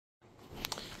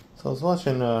So I was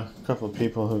watching a couple of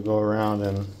people who go around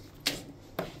and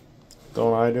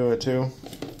don't I do it too?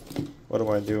 What do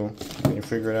I do? Can you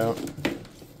figure it out?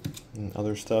 And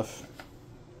other stuff.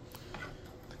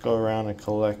 Go around and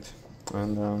collect.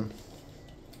 And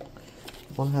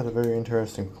one had a very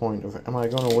interesting point of, am I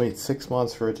going to wait 6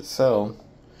 months for it to sell?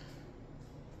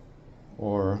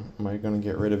 Or am I going to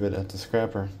get rid of it at the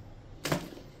scrapper?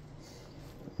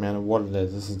 Man, what it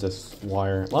is, this is just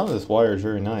wire. A lot of this wire is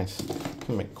very nice. You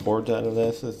can make cords out of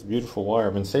this. It's a beautiful wire.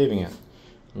 I've been saving it.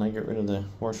 And I get rid of the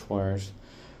worst wires.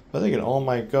 But I think it all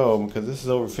might go because this is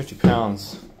over 50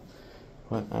 pounds.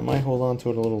 But I might hold on to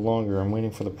it a little longer. I'm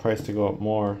waiting for the price to go up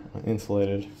more,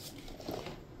 insulated.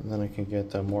 And then I can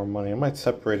get more money. I might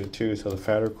separate it too, so the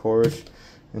fatter cords,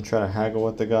 and try to haggle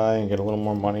with the guy and get a little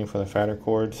more money for the fatter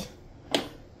cords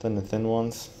than the thin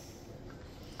ones.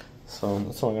 So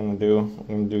that's all I'm gonna do. I'm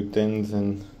gonna do thins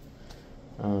and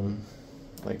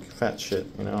like fat shit,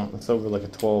 you know. It's over like a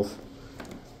 12.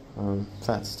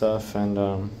 Fat stuff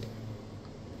and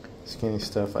skinny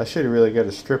stuff. I should really get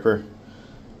a stripper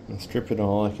and strip it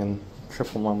all. I can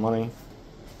triple my money.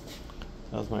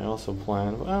 That was my also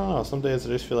plan. But I don't know. Some days I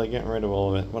just feel like getting rid of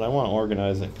all of it, but I want to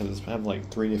organize it because I have like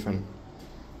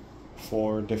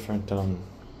 4 different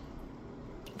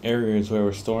areas where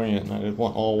we're storing it, and I just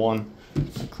want all one.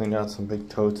 I cleaned out some big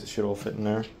totes. It should all fit in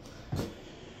there.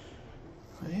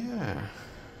 But yeah,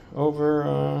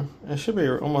 over it should be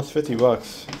almost 50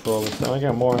 bucks for all this. I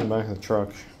got more in the back of the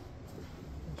truck.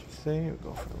 Did you see? We'll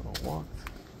go for a little walk.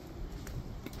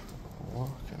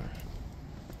 And a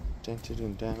dented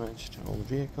and damaged old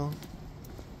vehicle.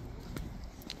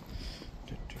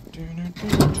 I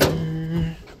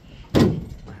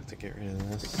have to get rid of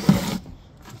this.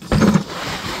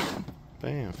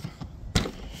 Bam. A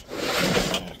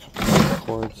couple of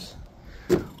cords.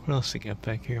 What else to get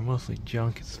back here? Mostly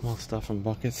junk and small stuff in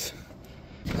buckets.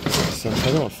 So if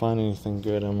I don't find anything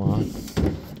good, I'm on. If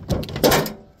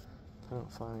I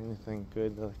don't find anything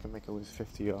good that I can make at least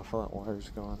 50 off, all that wire's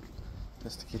gone.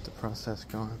 Just to keep the process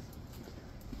going.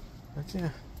 But yeah,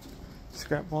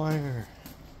 scrap wire.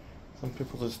 Some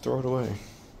people just throw it away.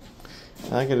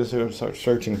 And I gotta start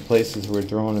searching places where we're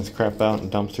throwing this crap out in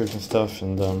dumpsters and stuff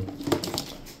and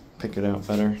pick it out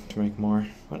better to make more.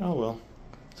 But oh well,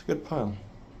 it's a good pile.